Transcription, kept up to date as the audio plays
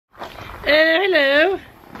Hello.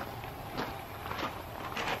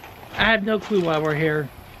 I have no clue why we're here,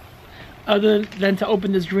 other than to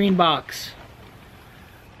open this green box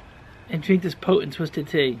and drink this potent twisted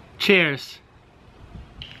tea. Cheers.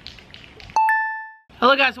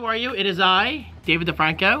 Hello guys, how are you? It is I, David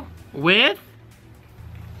DeFranco, with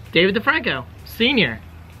David DeFranco, Senior.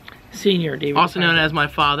 Senior David Also DeFranco. known as my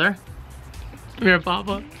father. Come here,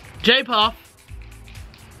 Papa. J Puff.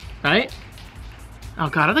 Right? Oh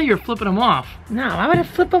God, I thought you were flipping them off. No, why would I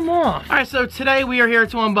flip them off? All right, so today we are here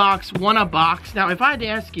to unbox One Up Box. Now, if I had to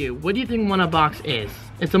ask you, what do you think One Up Box is?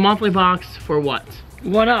 It's a monthly box for what?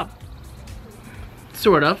 What up?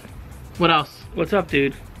 Sort of. What else? What's up,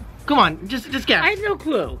 dude? Come on, just guess. I have no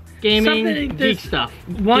clue. Gaming, Something geek stuff.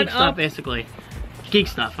 One Geek Up. stuff, basically. Geek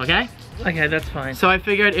stuff, okay? Okay, that's fine. So I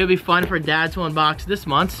figured it would be fun for Dad to unbox this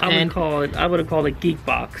month. I would have called it Geek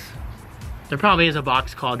Box. There probably is a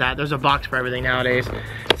box called that. There's a box for everything nowadays.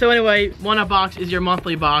 So anyway, One Up Box is your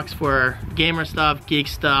monthly box for gamer stuff, geek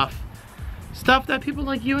stuff, stuff that people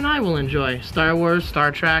like you and I will enjoy. Star Wars,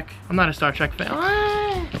 Star Trek. I'm not a Star Trek fan.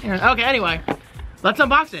 Okay, anyway, let's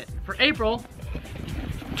unbox it for April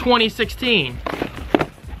 2016.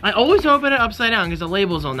 I always open it upside down because the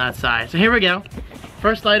label's on that side. So here we go.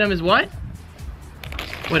 First item is what?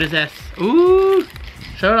 What is this? Ooh,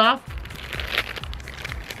 show it off.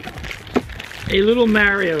 A little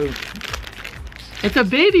Mario. It's a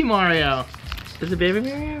baby Mario. Is it baby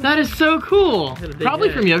Mario? That is so cool. Probably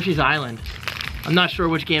head. from Yoshi's Island. I'm not sure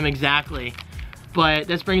which game exactly, but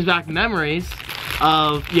this brings back memories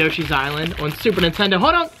of Yoshi's Island on Super Nintendo.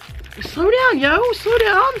 Hold on. Slow down, yo. Slow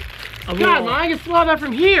down. God, man, I can slow that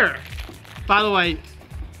from here. By the way,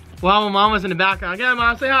 while my mom was in the background, get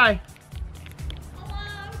Mom, say hi.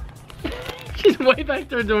 Hello. She's way back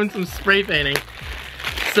there doing some spray painting.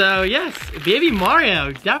 So yes, baby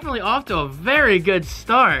Mario, definitely off to a very good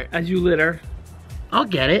start. As you litter. I'll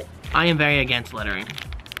get it. I am very against littering.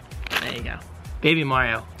 There you go. Baby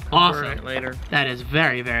Mario, awesome. Burn it later. That is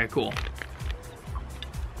very, very cool.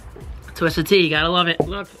 Twisted tea, you gotta love it.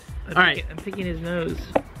 Look, Alright. I'm picking his nose.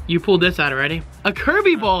 You pulled this out already. A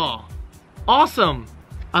Kirby ball. Awesome.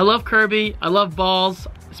 I love Kirby. I love balls,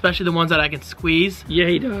 especially the ones that I can squeeze. Yeah,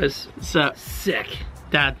 he does. So Sick.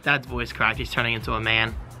 Dad's voice cracked. He's turning into a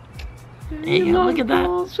man. You look at that.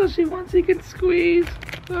 balls, especially once he can squeeze.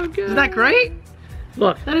 So good. Isn't that great?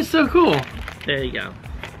 Look, That is so cool. there you go.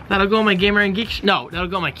 That'll go on my Gamer and Geek. No, that'll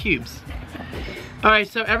go on my cubes. All right,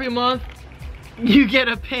 so every month you get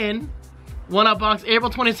a pin. One Up Box April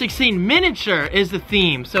 2016 miniature is the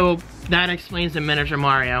theme, so that explains the miniature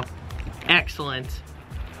Mario. Excellent.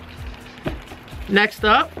 Next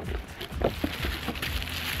up,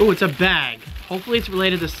 oh, it's a bag. Hopefully it's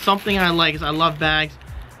related to something I like, because I love bags.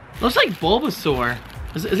 Looks like Bulbasaur.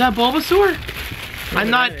 Is that Bulbasaur? I'm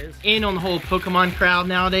not in on the whole Pokemon crowd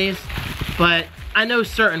nowadays, but I know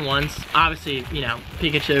certain ones. Obviously, you know,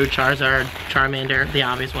 Pikachu, Charizard, Charmander, the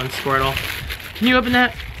obvious ones, Squirtle. Can you open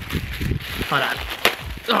that? Hold on.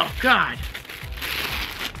 Oh, God.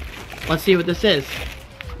 Let's see what this is.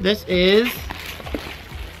 This is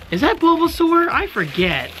that Bulbasaur? I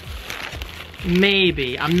forget.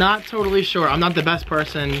 Maybe. I'm not totally sure. I'm not the best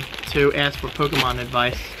person to ask for Pokemon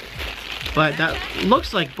advice. But that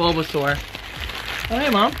looks like Bulbasaur. Oh, hey,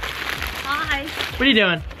 Mom. Hi. What are you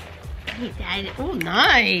doing? Hey, Dad. Oh,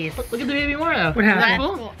 nice. Look at the baby Mario. What happened? Is that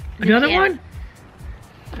cool? Cool. Another Yeah. one?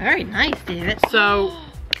 Very nice, David. So,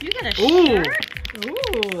 You got a ooh. shirt?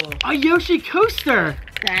 Ooh. A Yoshi coaster.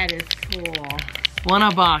 That is cool. One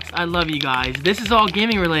Up Box. I love you guys. This is all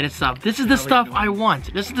gaming related stuff. This is the stuff I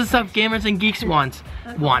want. This is the stuff gamers and geeks want.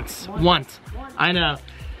 Want. I know.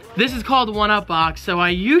 This is called One Up Box, so I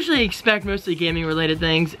usually expect mostly gaming related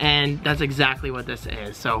things, and that's exactly what this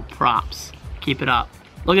is. So props. Keep it up.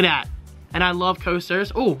 Look at that. And I love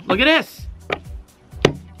coasters. Oh, look at this.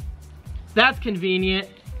 That's convenient.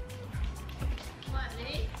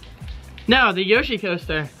 No, the Yoshi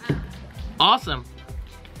coaster. Awesome.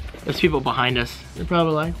 There's people behind us. They're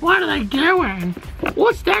probably like, what are they doing?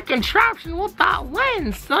 What's that contraption with that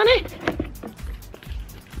lens, Sonny?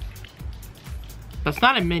 That's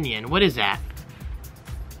not a minion. What is that?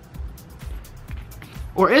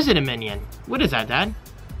 Or is it a minion? What is that, Dad?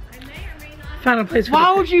 Found a place for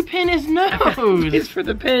Why the would you pin his nose? It's for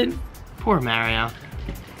the pin. Poor Mario.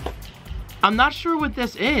 I'm not sure what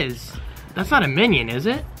this is. That's not a minion, is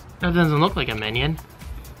it? That doesn't look like a minion.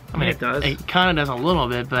 I mean, It does. It kind of does a little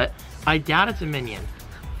bit, but I doubt it's a minion.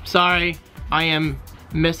 Sorry, I am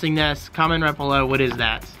missing this. Comment right below, what is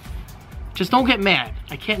that? Just don't get mad.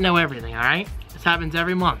 I can't know everything, all right? This happens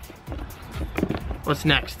every month. What's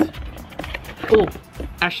next? Oh,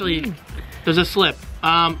 actually, there's a slip.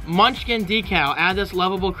 Munchkin decal. Add this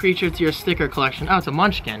lovable creature to your sticker collection. Oh, it's a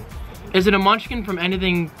Munchkin. Is it a Munchkin from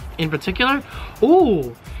anything in particular?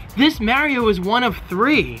 Ooh, this Mario is one of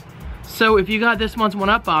 3. So if you got this month's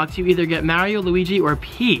 1-Up box, you either get Mario, Luigi, or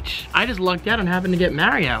Peach. I just lucked out and happened to get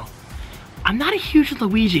Mario. I'm not a huge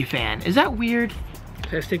Luigi fan. Is that weird?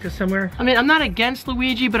 Can I stick this somewhere? I mean, I'm not against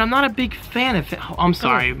Luigi, but I'm not a big fan of it. Oh, I'm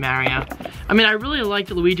sorry, Mario. I mean, I really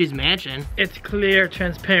liked Luigi's Mansion. It's clear,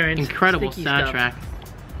 transparent. Incredible soundtrack.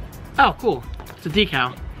 Oh, cool. It's a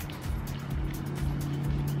decal.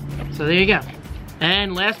 So there you go.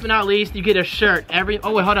 And last but not least, you get a shirt. Oh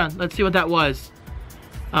wait, hold on. Let's see what that was.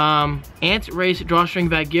 Ant race drawstring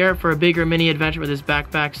bag gear for a bigger mini adventure with his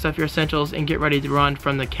backpack. Stuff your essentials and get ready to run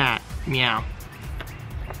from the cat. Meow.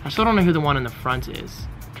 I still don't know who the one in the front is.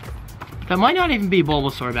 That might not even be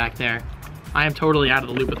Bulbasaur back there. I am totally out of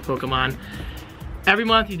the loop with Pokemon. Every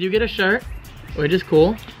month you do get a shirt, which is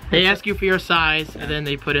cool. They ask you for your size, and then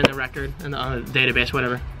they put in the record in the database,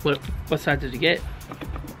 whatever. What size did you get?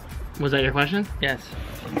 Was that your question? Yes.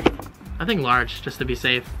 I think large, just to be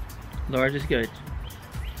safe. Large is good.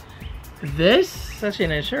 This? It's actually a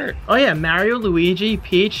nice shirt. Oh yeah, Mario, Luigi,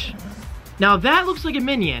 Peach. Now that looks like a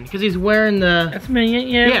Minion, because he's wearing the... That's Minion,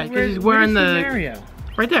 yeah. Yeah, because he's wearing the... Mario?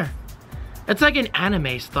 Right there. It's like an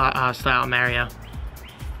anime style Mario.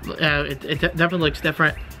 It definitely looks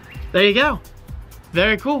different. There you go.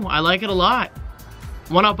 Very cool. I like it a lot.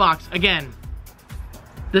 1-Up box. Again,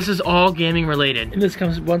 this is all gaming related. And this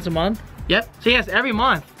comes once a month? Yep. So yes, every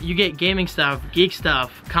month you get gaming stuff, geek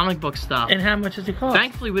stuff, comic book stuff. And how much does it cost?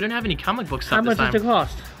 Thankfully, we don't have any comic book stuff this time. How much does it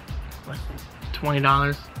cost? What,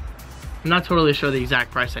 $20? I'm not totally sure the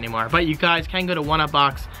exact price anymore, but you guys can go to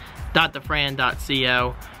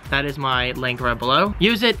 1upbox.thefran.co. That is my link right below.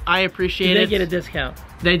 Use it. I appreciate it. They get a discount.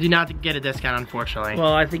 They do not get a discount, unfortunately.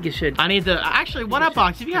 Well, I think you should. I need to, actually, 1-Up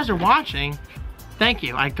box, if you guys are watching, thank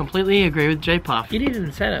you. I completely agree with J Puff. You need an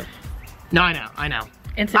incentive. No, I know.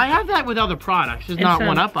 I have that with other products, just not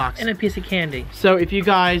 1-Up box. And a piece of candy. So if you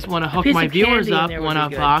guys want to hook my viewers up,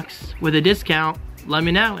 1-Up box with a discount, let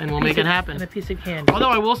me know and we'll make it happen. And a piece of candy. Although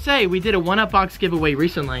I will say, we did a 1-Up box giveaway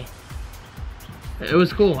recently. It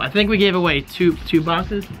was cool. I think we gave away two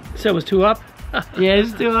boxes. So it was 2-Up? Yeah,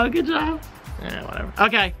 it's 2-Up. Good job. Yeah, whatever.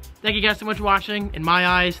 Okay, thank you guys so much for watching. In my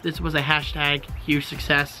eyes, this was a hashtag huge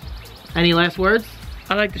success. Any last words?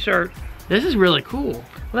 I like the shirt. This is really cool.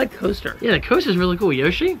 I like the coaster. Yeah, the coaster's really cool.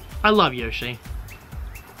 Yoshi? I love Yoshi.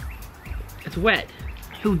 It's wet.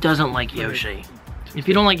 Who doesn't like Yoshi? If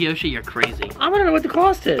you don't like Yoshi, you're crazy. I want to know what the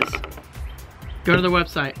cost is. Go to their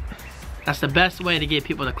website. That's the best way to get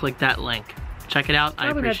people to click that link. Check it out. I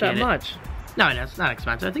appreciate it. Not that much. No, it's not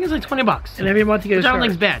expensive. I think it's like 20 bucks. And every month you get a shirt. I don't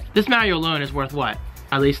think it's bad. This Mario alone is worth what?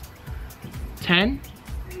 At least 10?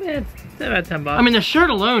 Yeah, it's about 10 bucks. I mean, the shirt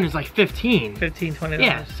alone is like 15. 15, $20.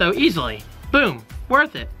 Yeah, so easily. Boom.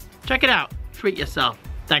 Worth it. Check it out. Treat yourself.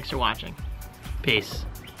 Thanks for watching. Peace.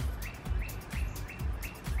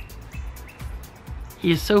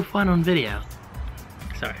 He is so fun on video.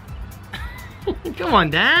 Sorry. Come on,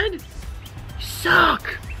 Dad. You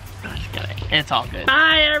suck. No, just kidding. It's all good.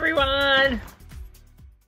 Bye, everyone.